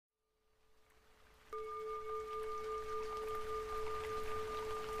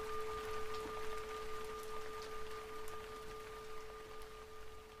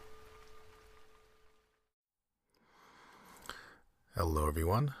Hello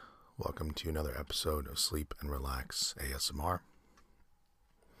everyone, welcome to another episode of Sleep and Relax ASMR.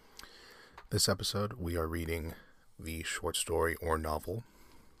 This episode we are reading the short story or novel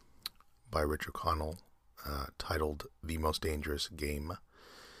by Richard Connell titled The Most Dangerous Game.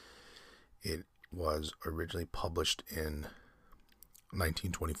 It was originally published in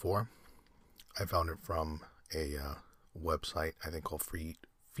 1924. I found it from a website I think called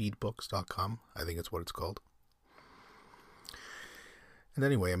feedbooks.com. I think it's what it's called. And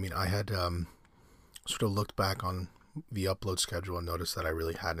anyway, I had sort of looked back on the upload schedule and noticed that I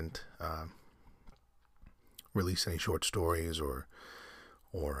really hadn't released any short stories or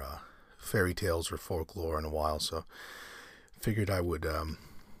fairy tales or folklore in a while. So figured I would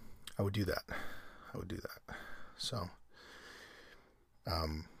do that. So,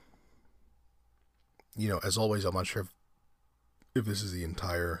 as always, I'm not sure if this is the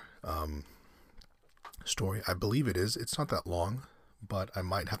entire story. I believe it is. It's not that long, but I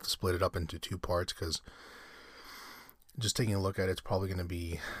might have to split it up into two parts because just taking a look at it, it's probably going to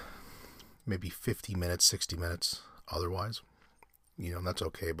be maybe 50 minutes, 60 minutes otherwise. And that's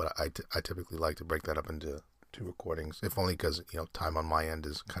okay, but I typically like to break that up into two recordings, if only because, time on my end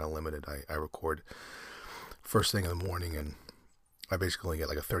is kind of limited. I record first thing in the morning, and I basically get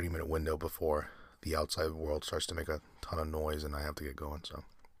like a 30-minute window before the outside world starts to make a ton of noise and I have to get going. So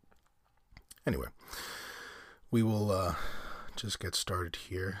anyway, we will just get started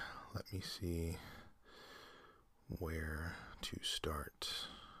here. Let me see where to start.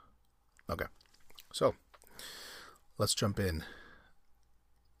 Okay, so let's jump in.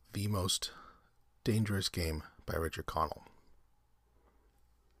 The Most Dangerous Game by Richard Connell.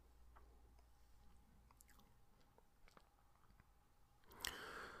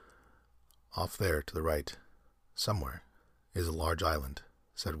 Off there to the right, somewhere, is a large island,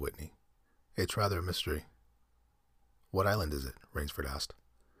 said Whitney. It's rather a mystery. What island is it? Rainsford asked.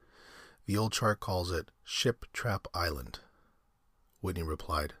 The old chart calls it Ship Trap Island, Whitney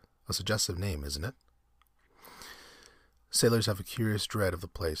replied. A suggestive name, isn't it? Sailors have a curious dread of the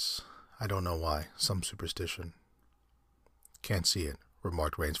place. I don't know why. Some superstition. Can't see it,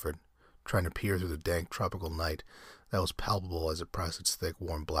 remarked Rainsford, trying to peer through the dank tropical night that was palpable as it pressed its thick,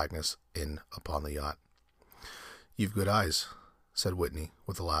 warm blackness in upon the yacht. You've good eyes, said Whitney,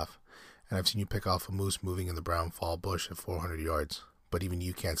 with a laugh, and I've seen you pick off a moose moving in the brown fall bush at 400 yards, but even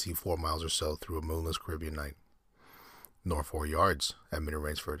you can't see 4 miles or so through a moonless Caribbean night. Nor 4 yards, admitted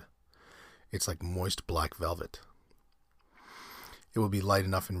Rainsford. It's like moist black velvet. It will be light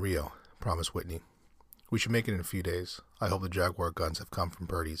enough in Rio, promised Whitney. We should make it in a few days. I hope the Jaguar guns have come from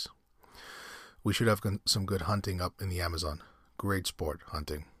Purdy's. We should have some good hunting up in the Amazon. Great sport,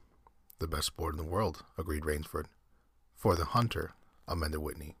 hunting. The best sport in the world, agreed Rainsford. For the hunter, amended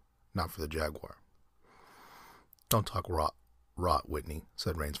Whitney, not for the Jaguar. Don't talk rot, Whitney,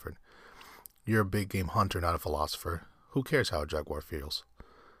 said Rainsford. You're a big game hunter, not a philosopher. Who cares how a Jaguar feels?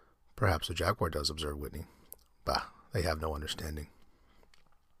 Perhaps a Jaguar does, observed Whitney. Bah, they have no understanding.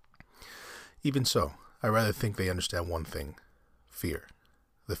 Even so, I rather think they understand one thing. Fear.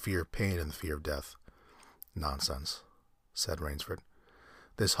 The fear of pain and the fear of death. Nonsense, said Rainsford.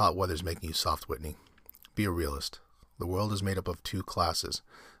 This hot weather's making you soft, Whitney. Be a realist. The world is made up of two classes,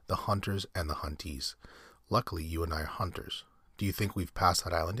 the hunters and the huntees. Luckily, you and I are hunters. Do you think we've passed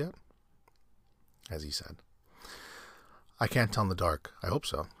that island yet? As he said. I can't tell in the dark. I hope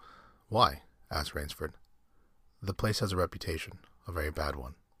so. Why? Asked Rainsford. The place has a reputation, a very bad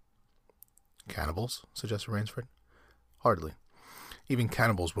one. Cannibals? Suggested Rainsford. Hardly. Even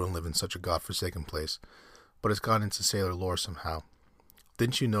cannibals wouldn't live in such a godforsaken place, but it's gone into sailor lore somehow.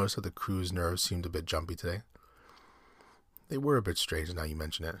 Didn't you notice that the crew's nerves seemed a bit jumpy today? They were a bit strange now you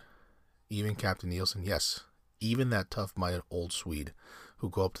mention it. Even Captain Nielsen, yes, even that tough-minded old Swede who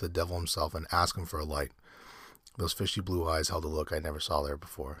go up to the devil himself and ask him for a light. Those fishy blue eyes held a look I never saw there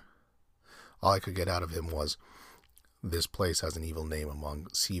before. All I could get out of him was, "This place has an evil name among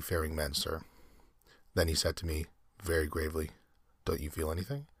seafaring men, sir." Then he said to me, very gravely, "Don't you feel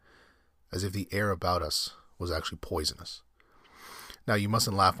anything?" As if the air about us was actually poisonous. Now, you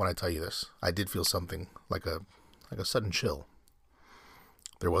mustn't laugh when I tell you this. I did feel something, like a sudden chill.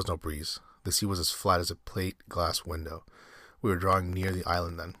 There was no breeze. The sea was as flat as a plate glass window. We were drawing near the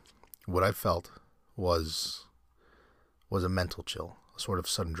island then. What I felt was a mental chill, a sort of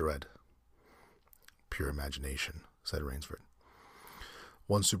sudden dread. Pure imagination, said Rainsford.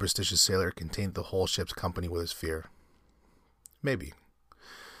 One superstitious sailor can taint the whole ship's company with his fear. Maybe.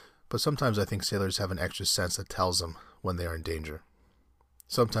 But sometimes I think sailors have an extra sense that tells them when they are in danger.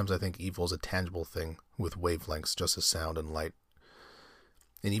 Sometimes I think evil is a tangible thing with wavelengths just as sound and light.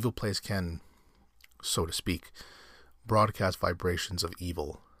 An evil place can, so to speak, broadcast vibrations of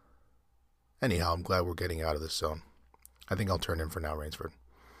evil. Anyhow, I'm glad we're getting out of this zone. I think I'll turn in for now, Rainsford.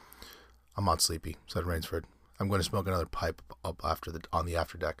 I'm not sleepy, said Rainsford. I'm going to smoke another pipe up on the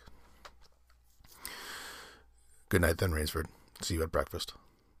afterdeck. Good night then, Rainsford. See you at breakfast.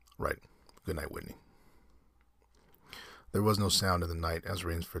 Right. Good night, Whitney. There was no sound in the night as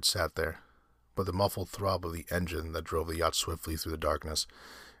Rainsford sat there, but the muffled throb of the engine that drove the yacht swiftly through the darkness,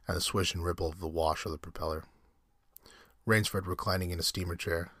 and the swish and ripple of the wash of the propeller. Rainsford, reclining in a steamer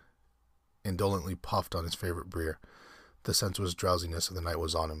chair, indolently puffed on his favorite beer. The sensuous drowsiness of the night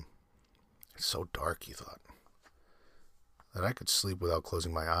was on him. It's so dark, he thought, that I could sleep without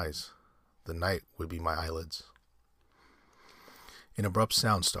closing my eyes. The night would be my eyelids. An abrupt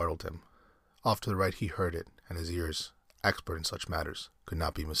sound startled him. Off to the right he heard it, and his ears, expert in such matters, could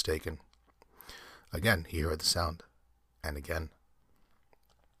not be mistaken. Again he heard the sound, and again.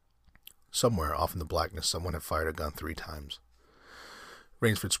 Somewhere off in the blackness someone had fired a gun 3 times.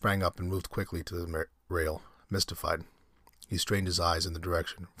 Rainsford sprang up and moved quickly to the rail, mystified. He strained his eyes in the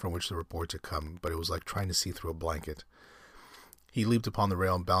direction from which the reports had come, but it was like trying to see through a blanket. He leaped upon the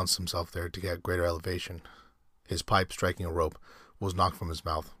rail and balanced himself there to get greater elevation. His pipe, striking a rope, was knocked from his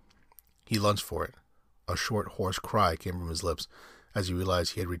mouth. He lunged for it. A short, hoarse cry came from his lips as he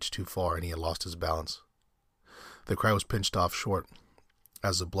realized he had reached too far and he had lost his balance. The cry was pinched off short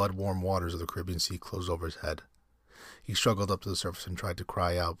as the blood-warm waters of the Caribbean Sea closed over his head. He struggled up to the surface and tried to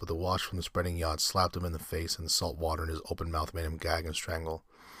cry out, but the wash from the spreading yacht slapped him in the face, and the salt water in his open mouth made him gag and strangle.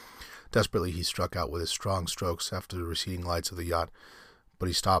 Desperately he struck out with his strong strokes after the receding lights of the yacht, but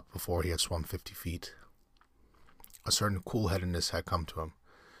he stopped before he had swum 50 feet. A certain cool-headedness had come to him.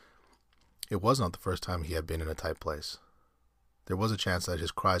 It was not the first time he had been in a tight place. There was a chance that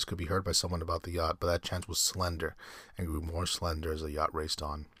his cries could be heard by someone about the yacht, but that chance was slender, and grew more slender as the yacht raced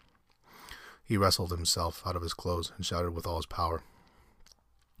on. He wrestled himself out of his clothes and shouted with all his power.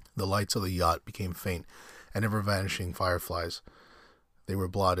 The lights of the yacht became faint and ever-vanishing fireflies. They were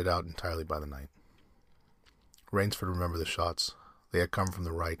blotted out entirely by the night. Rainsford remembered the shots. They had come from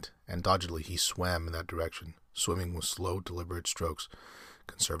the right, and doggedly he swam in that direction, swimming with slow, deliberate strokes,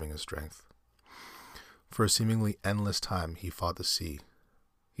 conserving his strength. For a seemingly endless time he fought the sea.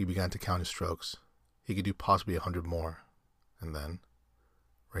 He began to count his strokes. He could do possibly 100 more. And then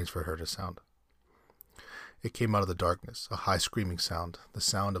Rainsford heard a sound. It came out of the darkness, a high screaming sound, the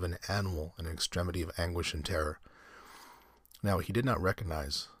sound of an animal in an extremity of anguish and terror. Now he did not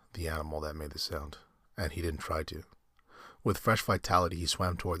recognize the animal that made the sound, and he didn't try to. With fresh vitality he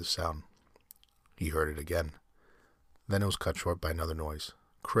swam toward the sound. He heard it again. Then it was cut short by another noise.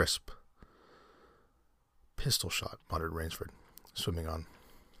 Crisp. Pistol shot, muttered Rainsford, swimming on.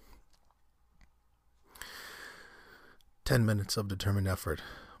 10 minutes of determined effort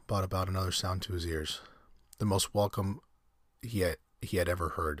brought about another sound to his ears, the most welcome he had ever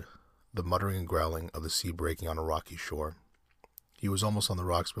heard, the muttering and growling of the sea breaking on a rocky shore. He was almost on the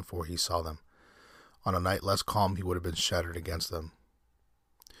rocks before he saw them. On a night less calm he would have been shattered against them.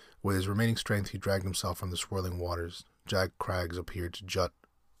 With his remaining strength he dragged himself from the swirling waters. Jagged crags appeared to jut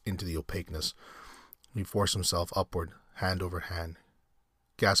into the opaqueness. He forced himself upward, hand over hand.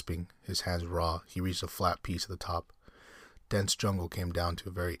 Gasping, his hands raw, he reached a flat piece at the top. Dense jungle came down to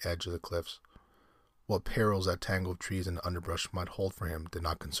the very edge of the cliffs. What perils that tangle of trees and underbrush might hold for him did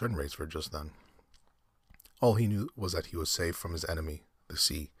not concern Rainsford just then. All he knew was that he was safe from his enemy, the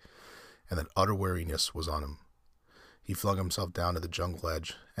sea, and that utter weariness was on him. He flung himself down to the jungle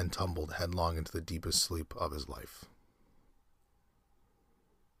edge and tumbled headlong into the deepest sleep of his life.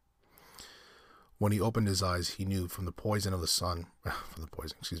 When he opened his eyes, he knew from the position of the sun,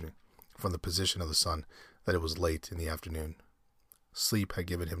 that it was late in the afternoon. Sleep had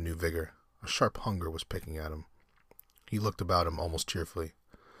given him new vigor. A sharp hunger was picking at him. He looked about him almost cheerfully.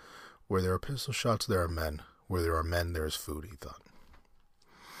 Where there are pistol shots, there are men. Where there are men, there is food, he thought.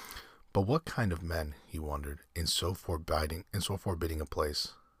 But what kind of men, he wondered, in so forbidding a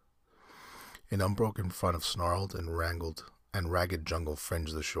place? An unbroken front of snarled and ragged jungle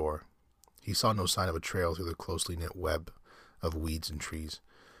fringed the shore. He saw no sign of a trail through the closely knit web of weeds and trees.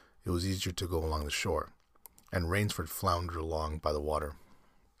 It was easier to go along the shore, and Rainsford floundered along by the water.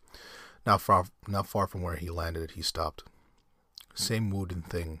 Not far from where he landed, he stopped. Same wooden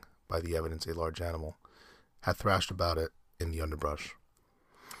thing, by the evidence a large animal, had thrashed about it in the underbrush.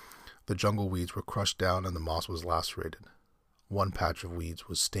 The jungle weeds were crushed down and the moss was lacerated. One patch of weeds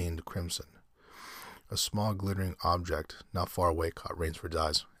was stained crimson. A small glittering object not far away caught Rainsford's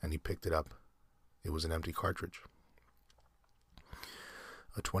eyes, and he picked it up. It was an empty cartridge.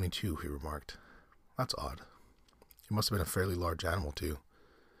 A .22, he remarked. That's odd. It must have been a fairly large animal, too.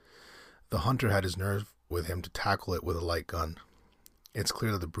 The hunter had his nerve with him to tackle it with a light gun. It's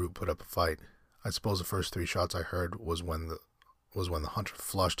clear that the brute put up a fight. I suppose the first 3 shots I heard was when the hunter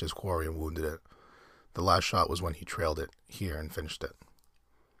flushed his quarry and wounded it. The last shot was when he trailed it here and finished it.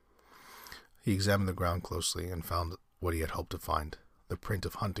 He examined the ground closely and found what he had hoped to find, the print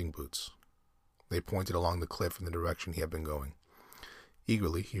of hunting boots. They pointed along the cliff in the direction he had been going.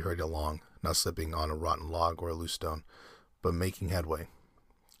 Eagerly he hurried along, not slipping on a rotten log or a loose stone, but making headway.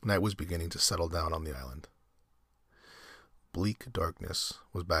 Night was beginning to settle down on the island. Bleak darkness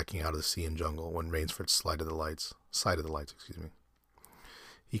was backing out of the sea and jungle when Rainsford sighted the lights.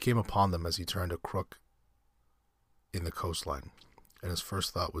 He came upon them as he turned a crook in the coastline, and his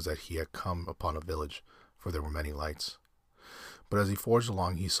first thought was that he had come upon a village, for there were many lights. But as he forged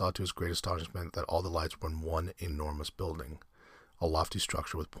along, he saw to his great astonishment that all the lights were in one enormous building, a lofty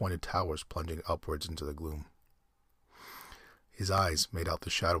structure with pointed towers plunging upwards into the gloom. His eyes made out the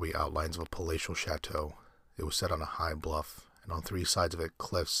shadowy outlines of a palatial chateau. It was set on a high bluff, and on 3 sides of it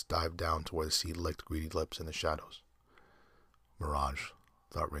cliffs dived down to where the sea licked greedy lips in the shadows. Mirage,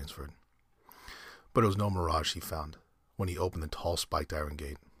 thought Rainsford. But it was no mirage he found when he opened the tall spiked iron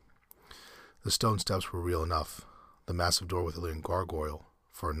gate. The stone steps were real enough. The massive door with a living gargoyle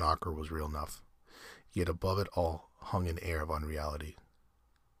for a knocker was real enough. Yet above it all hung an air of unreality.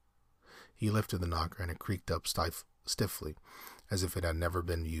 He lifted the knocker and it creaked up stiffly, as if it had never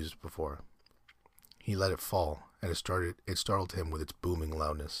been used before. He let it fall, and it startled him with its booming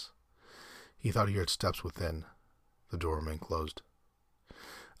loudness. He thought he heard steps within. The door remained closed.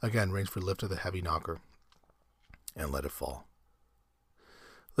 Again, Rainsford lifted the heavy knocker and let it fall.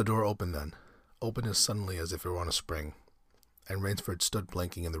 The door opened as suddenly as if it were on a spring, and Rainsford stood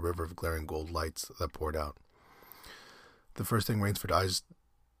blinking in the river of glaring gold lights that poured out. The first thing Rainsford's eyes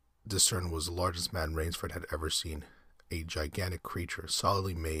discerned was the largest man Rainsford had ever seen, a gigantic creature,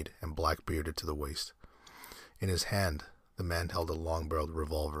 solidly made and black-bearded to the waist. In his hand, the man held a long-barreled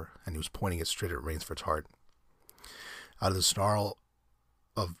revolver, and he was pointing it straight at Rainsford's heart. Out of the snarl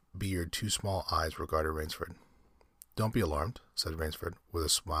of beard, 2 small eyes regarded Rainsford. "Don't be alarmed," said Rainsford, with a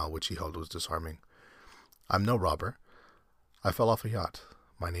smile which he held was disarming. "I'm no robber. I fell off a yacht.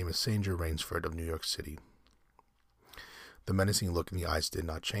 My name is Sanger Rainsford of New York City." The menacing look in the eyes did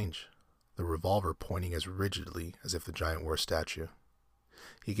not change, the revolver pointing as rigidly as if the giant were a statue.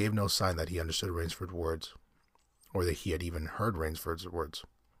 He gave no sign that he understood Rainsford's words, or that he had even heard Rainsford's words.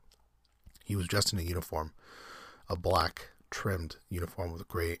 He was dressed in a uniform, a black, trimmed uniform with a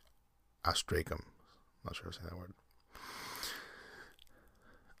gray astracum. Not sure how to say that word.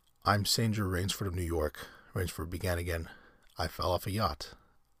 "I'm Sanger Rainsford of New York," Rainsford began again. "I fell off a yacht.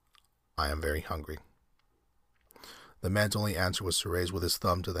 I am very hungry." The man's only answer was to raise with his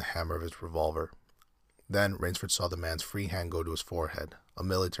thumb to the hammer of his revolver. Then Rainsford saw the man's free hand go to his forehead, a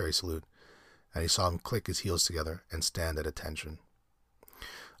military salute, and he saw him click his heels together and stand at attention.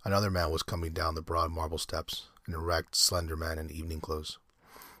 Another man was coming down the broad marble steps, an erect, slender man in evening clothes.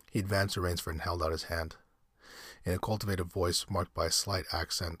 He advanced to Rainsford and held out his hand. In a cultivated voice marked by a slight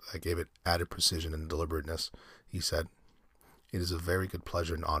accent that gave it added precision and deliberateness, he said, "It is a very good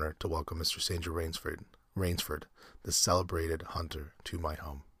pleasure and honor to welcome Mr. Sanger Rainsford, the celebrated hunter, to my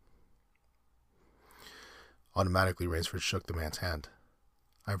home." Automatically, Rainsford shook the man's hand.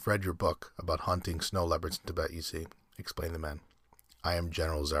 "I've read your book about hunting snow leopards in Tibet, you see," explained the man. "I am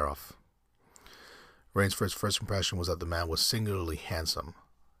General Zaroff." Rainsford's first impression was that the man was singularly handsome.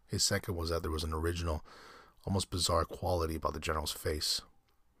 His second was that there was an original, almost bizarre quality about the general's face.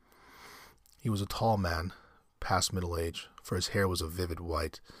 He was a tall man, past middle age, for his hair was a vivid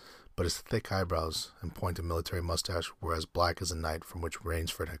white, but his thick eyebrows and pointed military mustache were as black as the night from which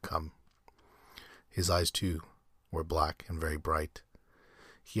Rainsford had come. His eyes, too, were black and very bright.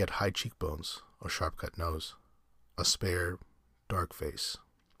 He had high cheekbones, a sharp-cut nose, a spare, dark face,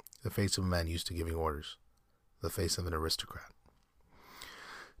 the face of a man used to giving orders, the face of an aristocrat.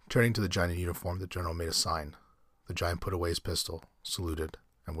 Turning to the giant in uniform, the general made a sign. The giant put away his pistol, saluted,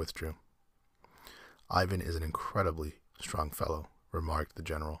 and withdrew. "Ivan is an incredibly strong fellow," remarked the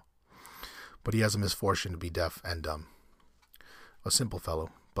general, "but he has a misfortune to be deaf and dumb. A simple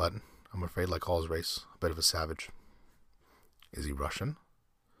fellow, but, I'm afraid like all his race, a bit of a savage." "Is he Russian?"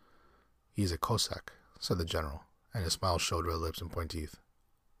 "He is a Cossack," said the general, and his smile showed red lips and pointed teeth.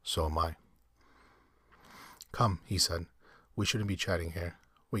 "So am I." "Come," he said, "we shouldn't be chatting here.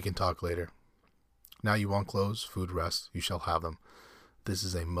 We can talk later. Now you want clothes, food, rest, you shall have them. This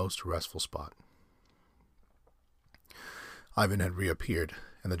is a most restful spot." Ivan had reappeared,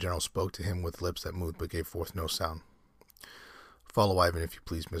 and the general spoke to him with lips that moved but gave forth no sound. "Follow Ivan, if you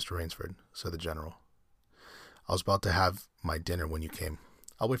please, Mr. Rainsford," said the general. "I was about to have my dinner when you came.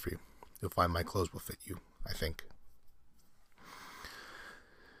 I'll wait for you. You'll find my clothes will fit you, I think.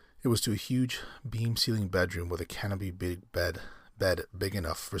 It was to a huge beam-ceiling bedroom with a canopy bed big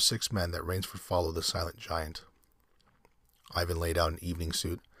enough for 6 men that Rainsford followed the silent giant. Ivan laid out an evening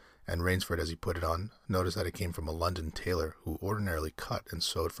suit, and Rainsford, as he put it on, noticed that it came from a London tailor who ordinarily cut and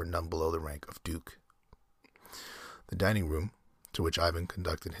sewed for none below the rank of duke. The dining room, to which Ivan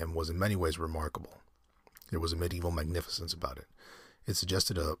conducted him, was in many ways remarkable. There was a medieval magnificence about it. It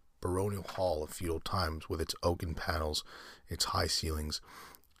suggested a baronial hall of feudal times, with its oaken panels, its high ceilings,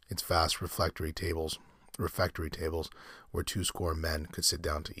 its vast refectory tables, where 20 men could sit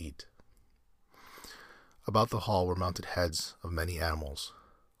down to eat. About the hall were mounted heads of many animals: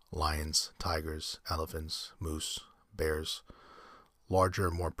 lions, tigers, elephants, moose, bears, larger,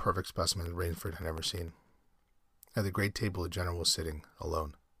 more perfect specimens Rainsford had ever seen. At the great table the general was sitting,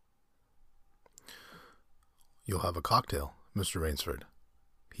 alone. "You'll have a cocktail, Mr. Rainsford,"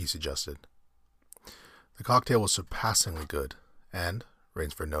 he suggested. The cocktail was surpassingly good, and,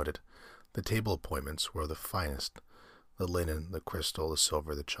 Rainsford noted, the table appointments were of the finest: the linen, the crystal, the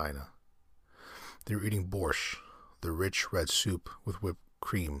silver, the china. They were eating borscht, the rich red soup with whipped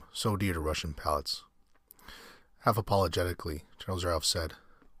cream, so dear to Russian palates. Half apologetically, General Zaroff said,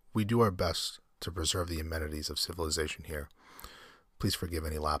 "We do our best to preserve the amenities of civilization here. Please forgive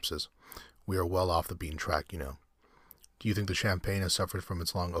any lapses. We are well off the beaten track, you know. Do you think the champagne has suffered from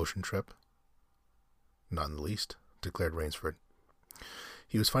its long ocean trip?" "Not in the least," declared Rainsford.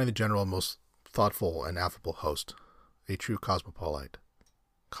 He was finding the general a most thoughtful and affable host, a true cosmopolite.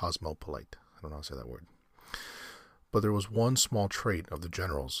 I don't know how to say that word. But there was one small trait of the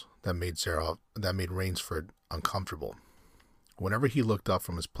general's that made Rainsford uncomfortable. Whenever he looked up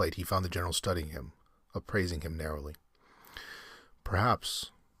from his plate, he found the general studying him, appraising him narrowly. "Perhaps,"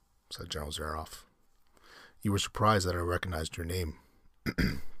 said General Zaroff, "you were surprised that I recognized your name.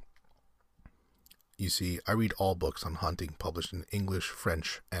 You see, I read all books on hunting published in English,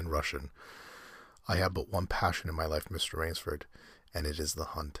 French, and Russian. I have but one passion in my life, Mr. Rainsford, and it is the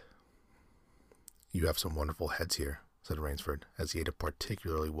hunt." "You have some wonderful heads here," said Rainsford, as he ate a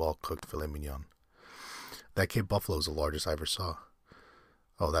particularly well-cooked filet mignon. "That Cape buffalo is the largest I ever saw."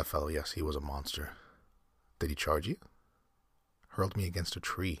 "Oh, that fellow, yes, he was a monster." "Did he charge you?" "Hurled me against a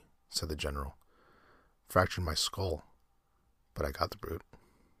tree," said the general. "Fractured my skull, but I got the brute."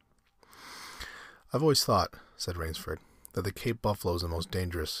 "I've always thought," said Rainsford, "that the Cape buffalo is the most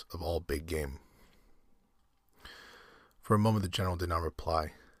dangerous of all big game." For a moment the general did not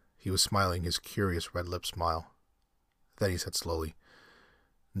reply. He was smiling his curious red-lipped smile. Then he said slowly,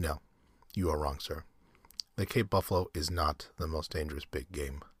 "No, you are wrong, sir. The Cape buffalo is not the most dangerous big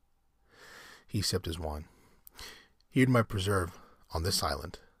game." He sipped his wine. "Here in my preserve, on this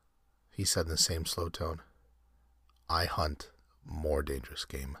island," he said in the same slow tone, "I hunt more dangerous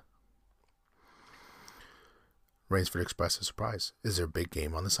game." Rainsford expressed his surprise. "Is there big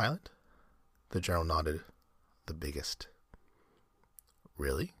game on this island?" The general nodded. "The biggest."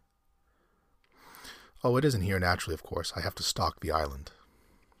 "Really?" "Oh, it isn't here naturally, of course. I have to stock the island."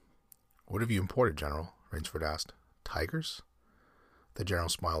 "What have you imported, General?" Rainsford asked. "Tigers?" The general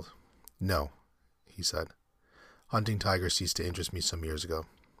smiled. "No," he said. "Hunting tigers ceased to interest me some years ago.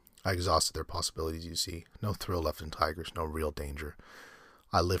 I exhausted their possibilities, you see. No thrill left in tigers, no real danger.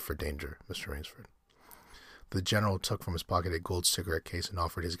 I live for danger, Mr. Rainsford." The general took from his pocket a gold cigarette case and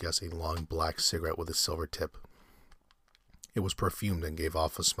offered his guest a long black cigarette with a silver tip. It was perfumed and gave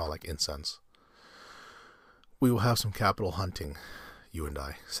off a smell like incense. "We will have some capital hunting, you and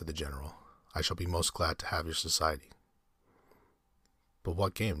I," said the general. "I shall be most glad to have your society." "But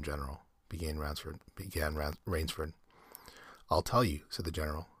what game, General?" began Rainsford. "I'll tell you," said the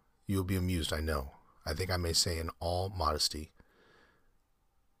general. "You will be amused, I know. I think I may say in all modesty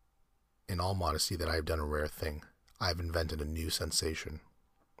that I have done a rare thing. I have invented a new sensation.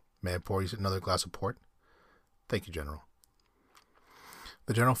 May I pour you another glass of port?" "Thank you, General."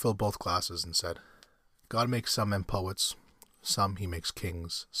 The general filled both glasses and said, "God makes some men poets, some he makes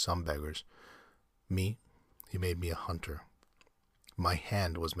kings, some beggars. Me, he made me a hunter. My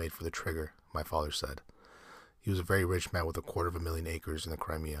hand was made for the trigger," my father said. He was a very rich man with 250,000 acres in the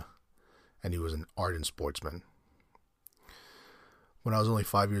Crimea, and he was an ardent sportsman. When I was only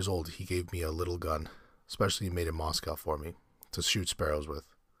 5 years old, he gave me a little gun, specially made in Moscow for me, to shoot sparrows with.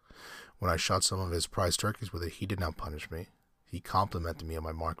 When I shot some of his prize turkeys with it, he did not punish me. He complimented me on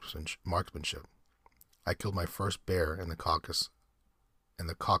my marksmanship. I killed my first bear in the Caucasus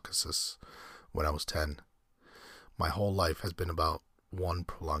when I was 10. My whole life has been about one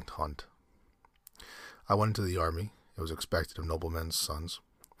prolonged hunt. I went into the army. It was expected of noblemen's sons,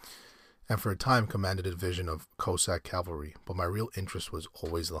 and for a time commanded a division of Cossack cavalry, but my real interest was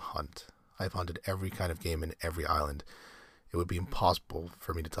always the hunt. I've hunted every kind of game in every island. It would be impossible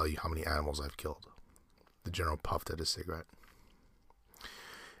for me to tell you how many animals I've killed. The general puffed at his cigarette.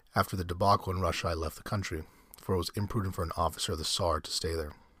 After the debacle in Russia, I left the country, for it was imprudent for an officer of the Tsar to stay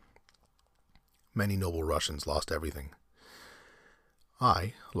there. Many noble Russians lost everything.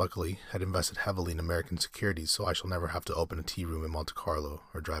 I, luckily, had invested heavily in American securities, so I shall never have to open a tea room in Monte Carlo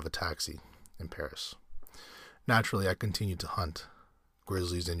or drive a taxi in Paris. Naturally, I continued to hunt.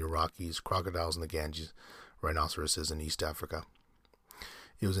 Grizzlies in your Rockies, crocodiles in the Ganges, rhinoceroses in East Africa.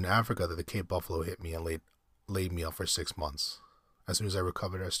 It was in Africa that the Cape buffalo hit me and laid me up for 6 months. As soon as I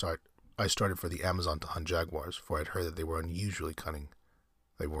recovered, I started for the Amazon to hunt jaguars, for I had heard that they were unusually cunning.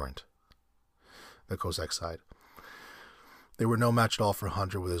 They weren't. The Cossack sighed. They were no match at all for a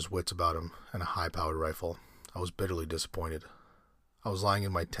hunter with his wits about him and a high-powered rifle. I was bitterly disappointed. I was lying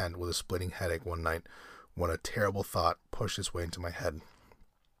in my tent with a splitting headache one night when a terrible thought pushed its way into my head.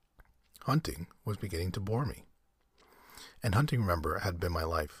 Hunting was beginning to bore me. And hunting, remember, had been my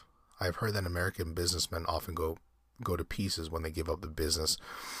life. I have heard that American businessmen often go to pieces when they give up the business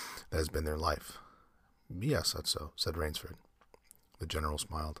that has been their life. Yes, that's so, said Rainsford. The general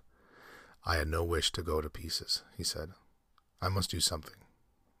smiled. I had no wish to go to pieces, he said. I must do something.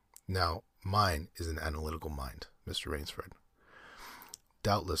 Now, mine is an analytical mind, Mr. Rainsford.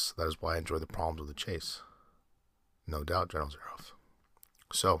 Doubtless that is why I enjoy the problems of the chase. No doubt, General Zaroff.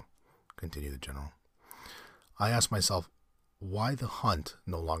 So, continued the general, I asked myself why the hunt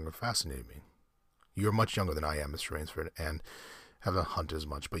no longer fascinated me. You are much younger than I am, Mr. Rainsford, and haven't hunted as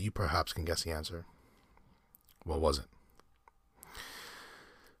much, but you perhaps can guess the answer. What was it?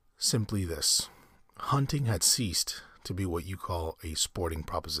 Simply this. Hunting had ceased to be what you call a sporting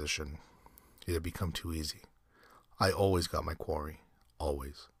proposition. It had become too easy. I always got my quarry.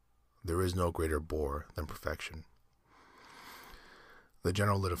 Always. There is no greater bore than perfection. The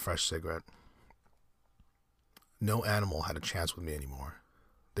general lit a fresh cigarette. No animal had a chance with me anymore.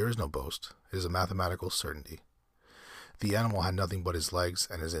 There is no boast. It is a mathematical certainty. The animal had nothing but his legs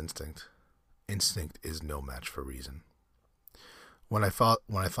and his instinct. Instinct is no match for reason. When I thought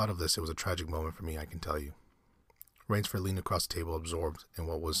of this, it was a tragic moment for me, I can tell you. Rainsford leaned across the table, absorbed in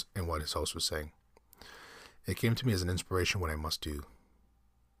what his host was saying. It came to me as an inspiration what I must do.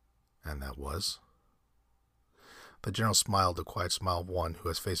 And that was? The general smiled, the quiet smile of one who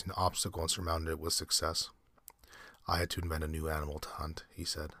has faced an obstacle and surmounted it with success. I had to invent a new animal to hunt, he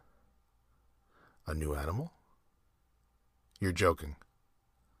said. A new animal? You're joking.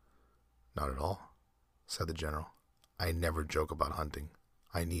 Not at all, said the general. I never joke about hunting.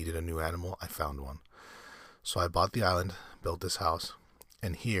 I needed a new animal, I found one. So I bought the island, built this house,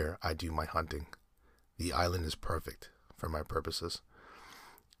 and here I do my hunting. The island is perfect for my purposes.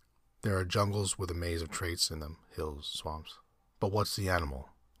 There are jungles with a maze of traits in them, hills, swamps. But what's the animal,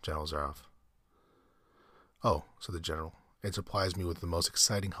 General Zaroff? Oh, said the general, it supplies me with the most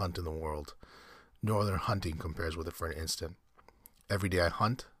exciting hunt in the world. No other hunting compares with it for an instant. Every day I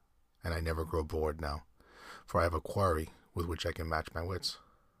hunt, and I never grow bored now, for I have a quarry with which I can match my wits.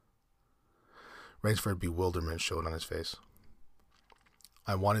 Rainsford's bewilderment showed on his face.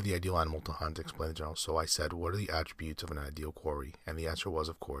 I wanted the ideal animal to hunt, explained the general, so I said, what are the attributes of an ideal quarry? And the answer was,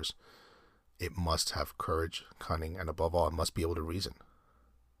 of course, it must have courage, cunning, and above all, it must be able to reason.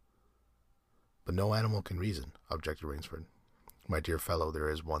 But no animal can reason, objected Rainsford. My dear fellow, there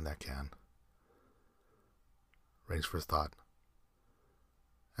is one that can. Rainsford thought.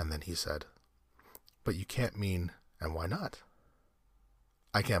 And then he said, but you can't mean, and why not?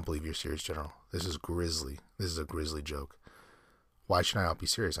 I can't believe you're serious, General. This is grisly. This is a grisly joke. Why should I not be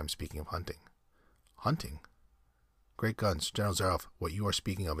serious? I'm speaking of hunting. Hunting? Great guns. General Zaroff, what you are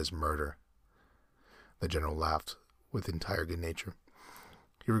speaking of is murder. The general laughed with entire good nature.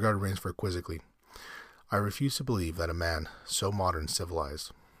 He regarded Rainsford quizzically. I refuse to believe that a man so modern and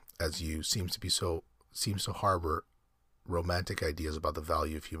civilized as you seems to harbor romantic ideas about the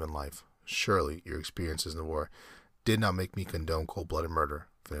value of human life. Surely your experiences in the war did not make me condone cold-blooded murder,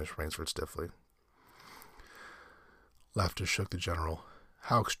 finished Rainsford stiffly. Laughter shook the general.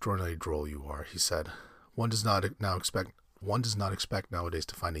 How extraordinarily droll you are, he said. One does not expect nowadays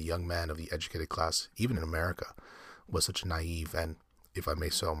to find a young man of the educated class, even in America, with such a naive and, if I may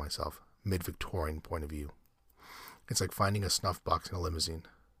so myself, mid-Victorian point of view. It's like finding a snuff box in a limousine.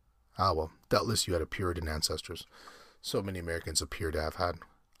 Ah, well, doubtless you had a Puritan ancestors. So many Americans appear to have had.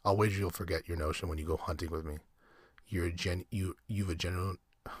 I'll wager you'll forget your notion when you go hunting with me. You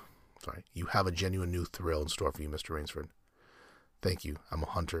have a genuine new thrill in store for you, Mr. Rainsford. Thank you. I'm a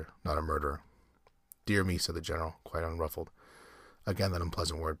hunter, not a murderer. Dear me, said the general, quite unruffled. Again that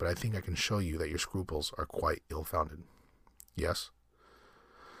unpleasant word, but I think I can show you that your scruples are quite ill-founded. Yes?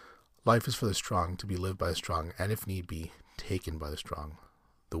 Life is for the strong, to be lived by the strong, and if need be, taken by the strong.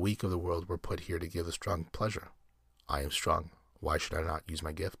 The weak of the world were put here to give the strong pleasure. I am strong. Why should I not use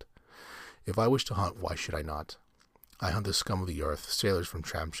my gift? If I wish to hunt, why should I not? I hunt the scum of the earth, sailors from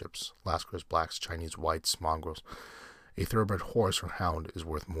tramp ships, Lascars, blacks, Chinese, whites, mongrels. A thoroughbred horse or hound is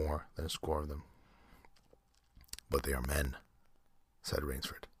worth more than a score of them. But they are men, said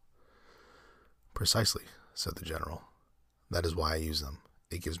Rainsford. Precisely, said the general. That is why I use them.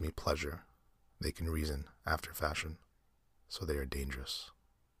 It gives me pleasure. They can reason after fashion, so they are dangerous.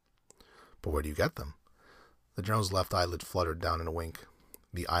 But where do you get them? The general's left eyelid fluttered down in a wink.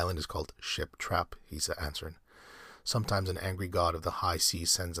 The island is called Ship Trap, he answered. Sometimes an angry god of the high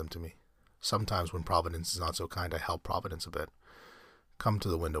seas sends them to me. Sometimes when Providence is not so kind, I help Providence a bit. Come to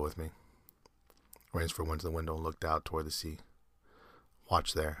the window with me. Rainsford went to the window and looked out toward the sea.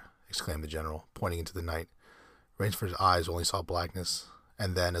 Watch there, exclaimed the general, pointing into the night. Rainsford's eyes only saw blackness,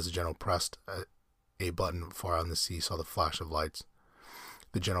 and then, as the general pressed a button far out in the sea, saw the flash of lights.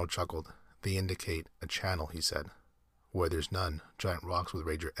 The general chuckled. They indicate a channel, he said. Where there's none, giant rocks with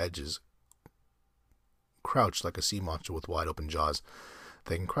razor edges crouched like a sea monster with wide open jaws.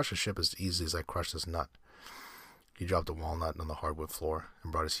 They can crush a ship as easily as I crush this nut. He dropped a walnut on the hardwood floor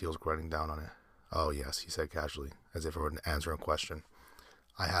and brought his heels grinding down on it. Oh, yes, he said casually, as if it were an answer a question.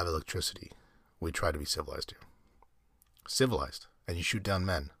 I have electricity. We try to be civilized here. Civilized? And you shoot down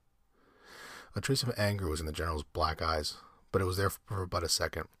men? A trace of anger was in the general's black eyes, but it was there for but a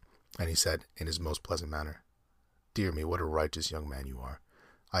second, and he said, in his most pleasant manner, Dear me, what a righteous young man you are.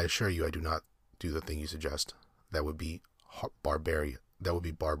 I assure you I do not do the thing you suggest. That would be barbarian. That would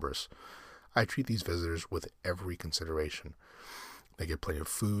be barbarous. I treat these visitors with every consideration. They get plenty of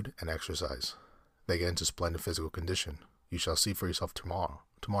food and exercise. They get into splendid physical condition. You shall see for yourself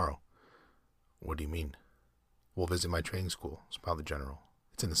tomorrow. What do you mean? We'll visit my training school, smiled the general.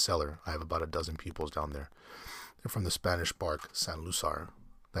 It's in the cellar. I have about a dozen pupils down there. They're from the Spanish bark San Lucar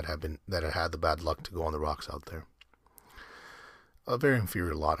that had had the bad luck to go on the rocks out there. A very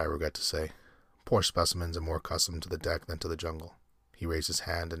inferior lot, I regret to say. Poor specimens and more accustomed to the deck than to the jungle. He raised his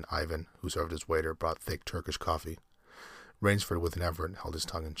hand, and Ivan, who served as waiter, brought thick Turkish coffee. Rainsford, with an effort, held his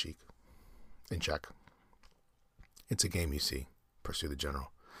tongue in check. It's a game, you see, pursued the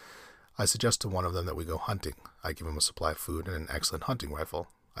general. I suggest to one of them that we go hunting. I give him a supply of food and an excellent hunting rifle.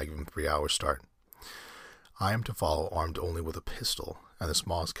 I give him 3 hours' start. I am to follow armed only with a pistol and the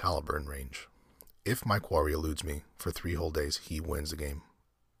smallest caliber in range. If my quarry eludes me for 3 whole days, he wins the game.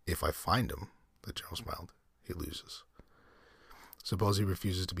 If I find him, the general smiled, he loses. Suppose he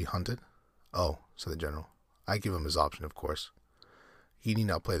refuses to be hunted? Oh, said the general. I give him his option, of course. He need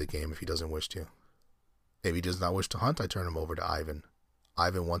not play the game if he doesn't wish to. If he does not wish to hunt, I turn him over to Ivan.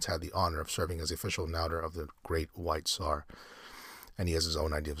 Ivan once had the honor of serving as the official knouter of the great white Tsar, and he has his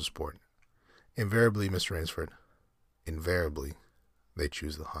own idea of sport. Invariably, Mr. Rainsford, invariably, they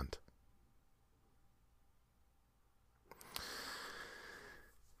choose the hunt.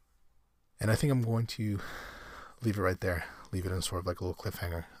 And I think I'm going to leave it right there. Leave it in sort of like a little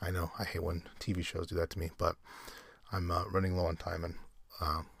cliffhanger. I know I hate when TV shows do that to me, but I'm running low on time and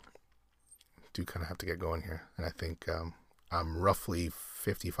do kind of have to get going here. And I think I'm roughly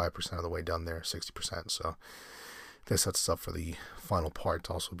 55% of the way done there, 60%. So this sets us up for the final part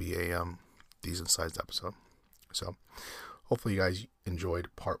to also be a decent-sized episode. So hopefully you guys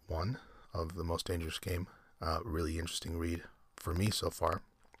enjoyed part 1 of The Most Dangerous Game. Really interesting read for me so far.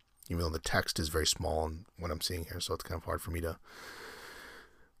 Even though the text is very small and what I'm seeing here, so it's kind of hard for me to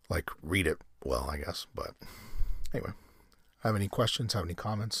read it well, I guess. But anyway, have any questions, have any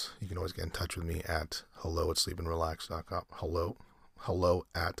comments, you can always get in touch with me at hello@sleepandrelax.com.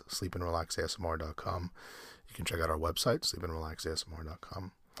 hello@sleepandrelaxasmr.com. You can check out our website,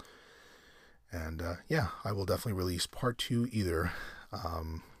 sleepandrelaxasmr.com. And I will definitely release part 2 either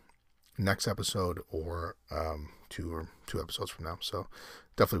next episode or 2 episodes from now. So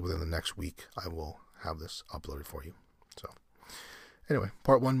definitely within the next week, I will have this uploaded for you. So anyway,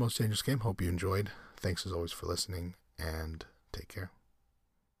 part 1, Most Dangerous Game. Hope you enjoyed. Thanks as always for listening, and take care.